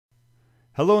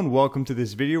Hello and welcome to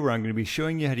this video where I'm going to be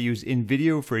showing you how to use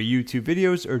InVideo for YouTube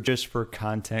videos or just for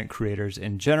content creators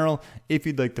in general. If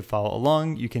you'd like to follow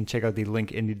along, you can check out the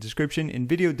link in the description.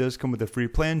 InVideo does come with a free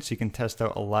plan, so you can test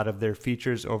out a lot of their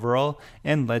features overall.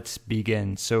 And let's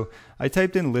begin. So I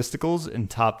typed in listicles in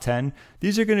top 10.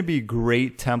 These are going to be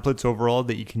great templates overall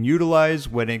that you can utilize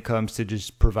when it comes to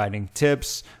just providing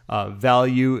tips,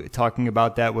 value, talking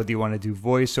about that, whether you want to do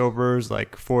voiceovers,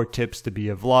 like 4 tips to be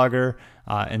a vlogger,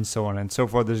 and so on and so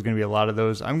forth. There's going to be a lot of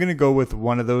those. I'm going to go with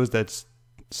one of those that's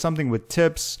something with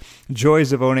tips,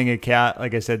 joys of owning a cat.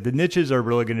 Like I said, the niches are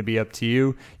really going to be up to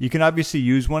you. You can obviously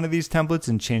use one of these templates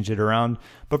and change it around.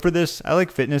 But for this, I like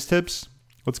fitness tips.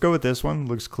 Let's go with this one.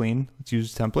 Looks clean. Let's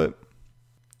use template.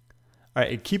 All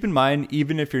right, keep in mind,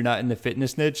 even if you're not in the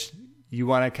fitness niche, you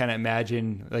want to kind of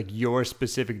imagine like your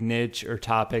specific niche or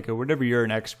topic or whatever you're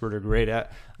an expert or great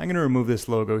at. I'm going to remove this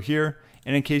logo here.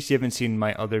 And in case you haven't seen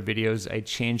my other videos, I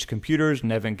changed computers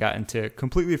and haven't gotten to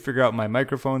completely figure out my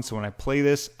microphone. So when I play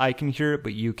this, I can hear it,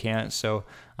 but you can't. So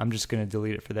I'm just going to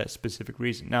delete it for that specific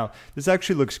reason. Now, this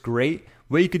actually looks great.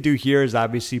 What you could do here is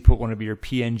obviously put one of your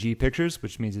PNG pictures,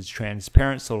 which means it's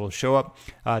transparent, so it'll show up.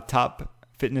 Top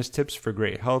fitness tips for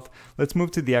great health. Let's move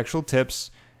to the actual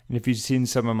tips. And if you've seen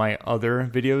some of my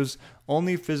other videos,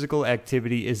 only physical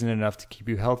activity isn't enough to keep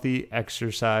you healthy.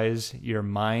 Exercise your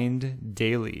mind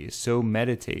daily. So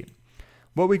meditate.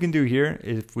 What we can do here,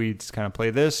 if we just kind of play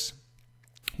this,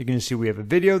 you're going to see we have a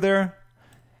video there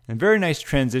and very nice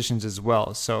transitions as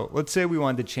well. So let's say we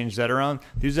wanted to change that around.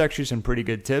 These are actually some pretty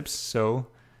good tips. So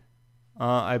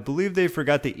I believe they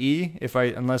forgot the E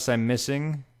unless I'm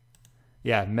missing.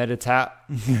 Yeah,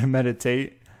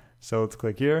 meditate. So let's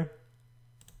click here.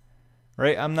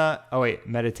 Right,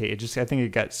 meditate. I think it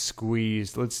got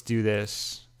squeezed. Let's do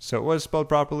this. So it was spelled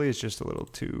properly. It's just a little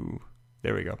too,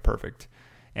 there we go, perfect.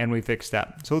 And we fixed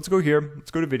that. So let's go here. Let's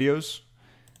go to videos.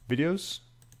 Videos.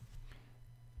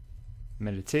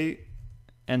 Meditate.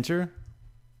 Enter.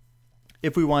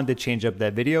 If we wanted to change up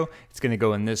that video, it's going to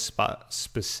go in this spot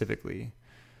specifically.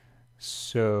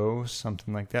 So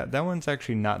something like that. That one's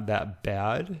actually not that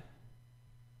bad.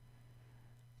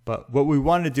 But what we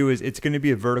want to do is it's going to be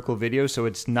a vertical video, so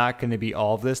it's not going to be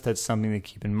all of this. That's something to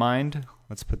keep in mind.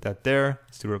 Let's put that there.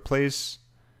 Let's do replace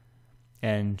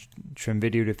and trim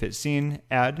video to fit scene.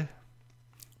 Add.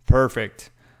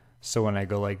 Perfect. So when I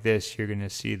go like this, you're going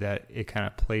to see that it kind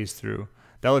of plays through.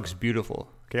 That looks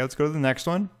beautiful. Okay, let's go to the next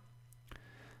one.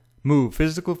 Move.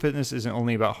 Physical fitness isn't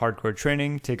only about hardcore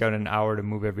training. Take out an hour to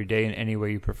move every day in any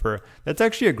way you prefer. That's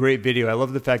actually a great video. I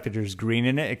love the fact that there's green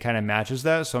in it. It kind of matches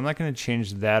that, so I'm not going to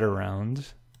change that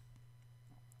around.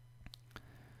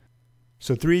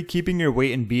 So 3, keeping your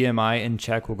weight and BMI in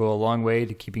check will go a long way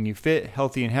to keeping you fit,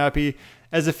 healthy, and happy.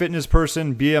 As a fitness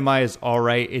person, BMI is all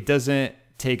right. It doesn't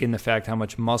take in the fact how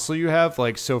much muscle you have.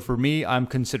 Like, so for me, I'm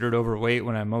considered overweight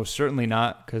when I'm most certainly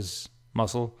not because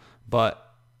muscle, but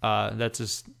that's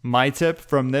just my tip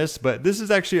from this, but this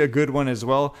is actually a good one as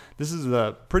well. This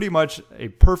is pretty much a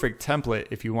perfect template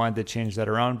if you wanted to change that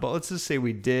around. But let's just say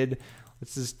we did.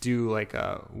 Let's just do like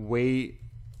a weight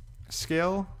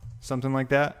scale, something like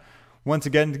that. Once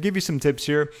again, to give you some tips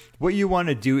here, what you want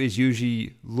to do is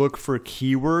usually look for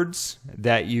keywords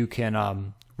that you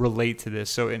can relate to this.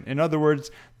 So in other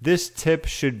words, this tip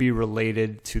should be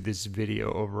related to this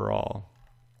video overall.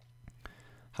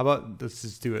 How about let's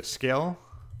just do a scale.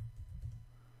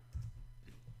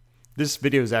 This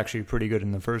video is actually pretty good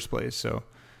in the first place, so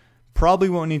probably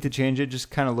won't need to change it,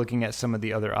 just kind of looking at some of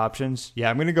the other options. Yeah,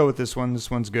 I'm going to go with this one. This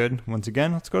one's good. Once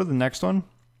again, let's go to the next one.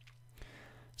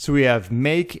 So we have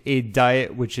make a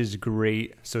diet which is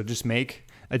great. So just make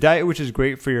a diet which is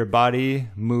great for your body,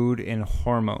 mood, and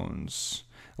hormones.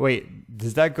 Wait,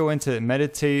 does that go into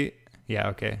meditate? Yeah,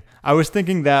 okay. I was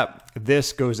thinking that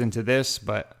this goes into this,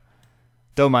 but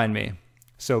don't mind me.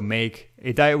 So make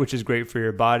a diet which is great for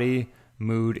your body,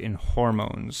 mood, and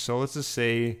hormones. So let's just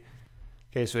say,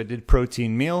 okay, so I did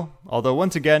protein meal. Although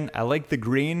once again, I like the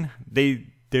green. They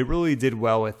really did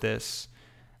well with this.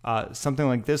 Something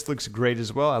like this looks great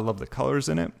as well. I love the colors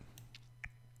in it.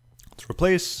 Let's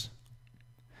replace.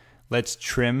 Let's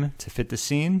trim to fit the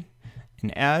scene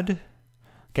and add.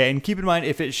 Okay, and keep in mind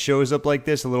if it shows up like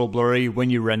this, a little blurry, when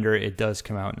you render it, it does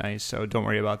come out nice. So don't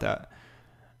worry about that.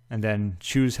 And then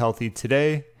choose healthy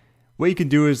today. What you can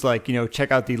do is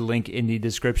check out the link in the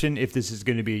description if this is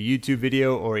going to be a YouTube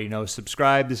video or,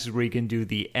 subscribe. This is where you can do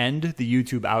the end, the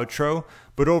YouTube outro.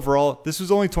 But overall, this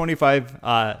was only 25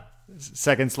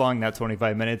 seconds long, not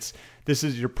 25 minutes.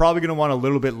 You're probably going to want a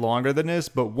little bit longer than this,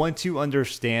 but once you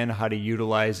understand how to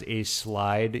utilize a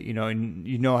slide, and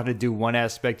you know how to do one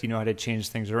aspect, you know how to change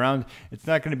things around, it's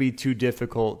not going to be too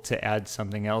difficult to add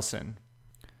something else in.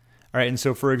 All right, and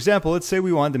so for example, let's say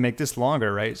we wanted to make this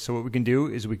longer, right? So what we can do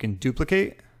is we can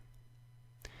duplicate,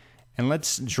 and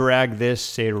let's drag this,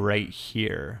 say, right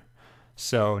here.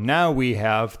 So now we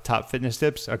have top fitness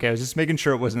tips. Okay, I was just making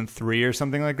sure it wasn't 3 or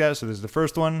something like that. So there's the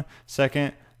first one,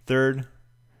 second, third,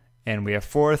 and we have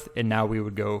fourth, and now we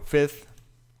would go fifth.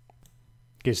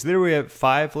 Okay, so there we have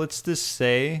 5. Let's just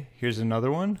say, here's another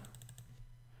one.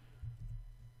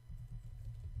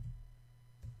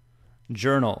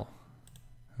 Journal.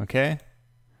 Okay.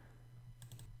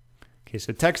 Okay,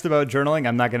 so text about journaling.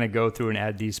 I'm not going to go through and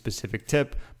add the specific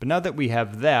tip, but now that we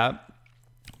have that,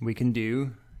 we can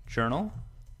do journal,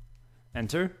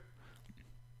 enter.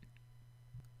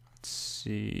 Let's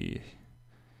see.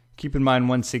 Keep in mind,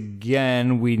 once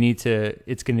again, we need to,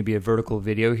 it's going to be a vertical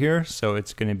video here. So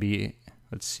it's going to be,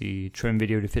 let's see, trim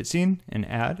video to fit scene and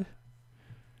add.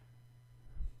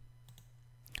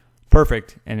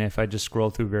 Perfect. And if I just scroll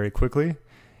through very quickly,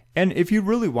 and if you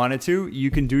really wanted to,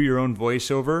 you can do your own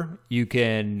voiceover. You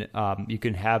can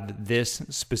have this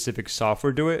specific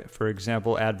software do it. For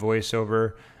example, add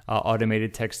voiceover,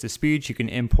 automated text to speech. You can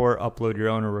import, upload your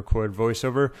own, or record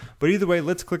voiceover. But either way,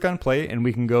 let's click on play and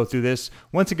we can go through this.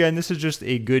 Once again, this is just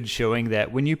a good showing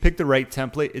that when you pick the right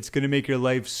template, it's going to make your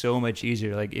life so much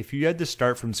easier. Like if you had to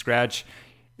start from scratch,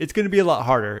 it's going to be a lot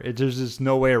harder. There's just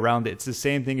no way around it. It's the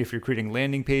same thing if you're creating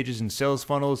landing pages and sales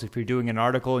funnels, if you're doing an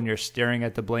article and you're staring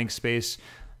at the blank space.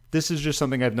 This is just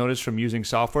something I've noticed from using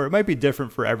software. It might be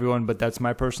different for everyone, but that's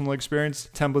my personal experience.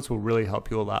 Templates will really help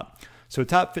you a lot. So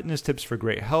top fitness tips for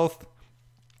great health.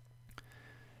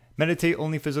 Meditate,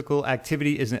 only physical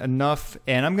activity isn't enough.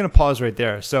 And I'm going to pause right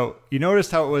there. So you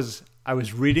noticed how it was, I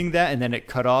was reading that and then it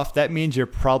cut off. That means you're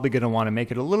probably going to want to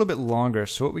make it a little bit longer.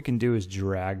 So what we can do is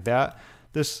drag that.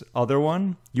 This other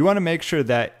one, you want to make sure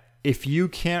that if you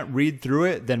can't read through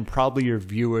it, then probably your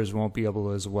viewers won't be able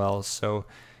to as well. So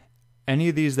any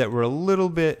of these that were a little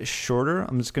bit shorter,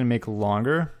 I'm just going to make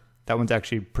longer. That one's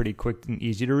actually pretty quick and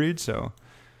easy to read. So, all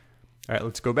right,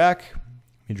 let's go back.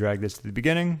 We drag this to the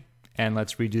beginning and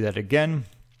let's redo that again.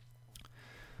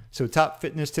 So top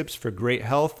fitness tips for great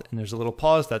health, and there's a little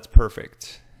pause. That's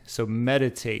perfect. So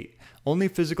meditate. Only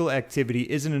physical activity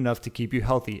isn't enough to keep you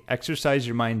healthy. Exercise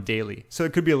your mind daily. So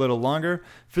it could be a little longer.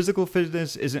 Physical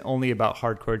fitness isn't only about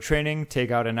hardcore training.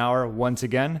 Take out an hour once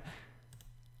again.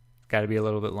 Got to be a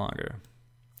little bit longer.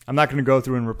 I'm not going to go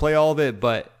through and replay all of it,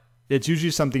 but it's usually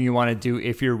something you want to do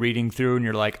if you're reading through and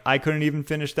you're like, I couldn't even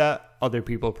finish that. Other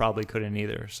people probably couldn't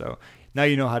either. So now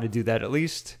you know how to do that at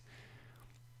least.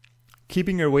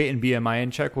 Keeping your weight and BMI in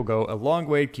check will go a long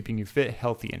way, keeping you fit,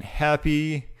 healthy, and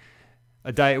happy.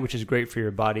 A diet which is great for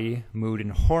your body, mood,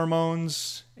 and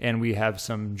hormones. And we have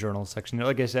some journal section there.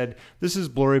 Like I said, this is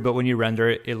blurry, but when you render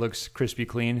it, it looks crispy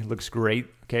clean. It looks great.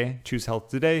 Okay, choose health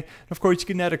today. And of course, you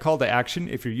can add a call to action.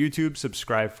 If you're YouTube,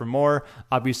 subscribe for more.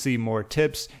 Obviously, more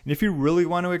tips. And if you really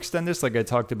want to extend this, like I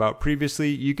talked about previously,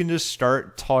 you can just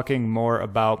start talking more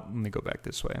about, let me go back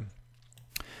this way.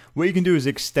 What you can do is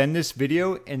extend this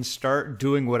video and start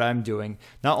doing what I'm doing.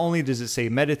 Not only does it say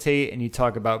meditate and you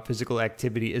talk about physical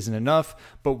activity isn't enough,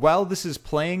 but while this is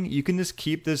playing, you can just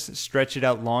keep this, stretch it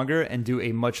out longer and do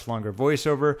a much longer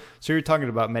voiceover. So you're talking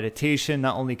about meditation.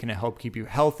 Not only can it help keep you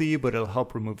healthy, but it'll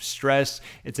help remove stress.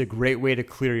 It's a great way to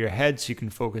clear your head so you can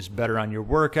focus better on your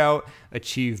workout,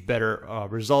 achieve better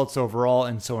results overall,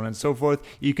 and so on and so forth.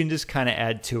 You can just kind of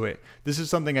add to it. This is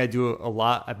something I do a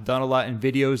lot. I've done a lot in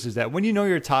videos, is that when you know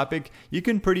your topic, you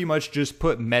can pretty much just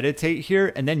put meditate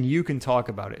here and then you can talk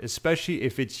about it, especially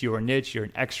if it's your niche, you're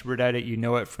an expert at it, you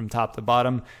know it from top to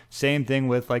bottom. Same thing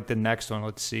with like the next one.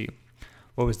 Let's see.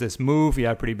 What was this? Move.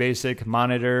 Yeah, pretty basic.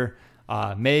 Monitor.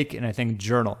 Make, and I think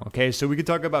journal. Okay, so we could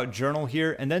talk about journal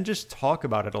here and then just talk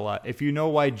about it a lot. If you know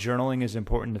why journaling is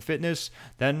important to fitness,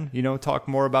 then, you know, talk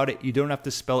more about it. You don't have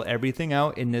to spell everything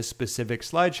out in this specific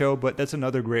slideshow, but that's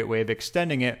another great way of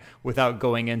extending it without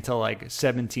going into like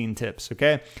 17 tips.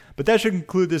 Okay, but that should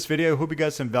conclude this video. I hope you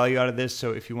got some value out of this.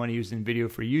 So if you want to use InVideo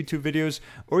for YouTube videos,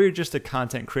 or you're just a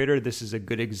content creator, this is a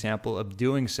good example of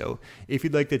doing so. If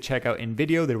you'd like to check out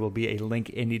InVideo, there will be a link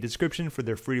in the description for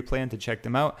their free plan to check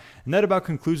them out. And that about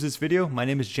concludes this video. My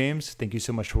name is James. Thank you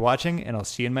so much for watching, and I'll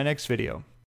see you in my next video.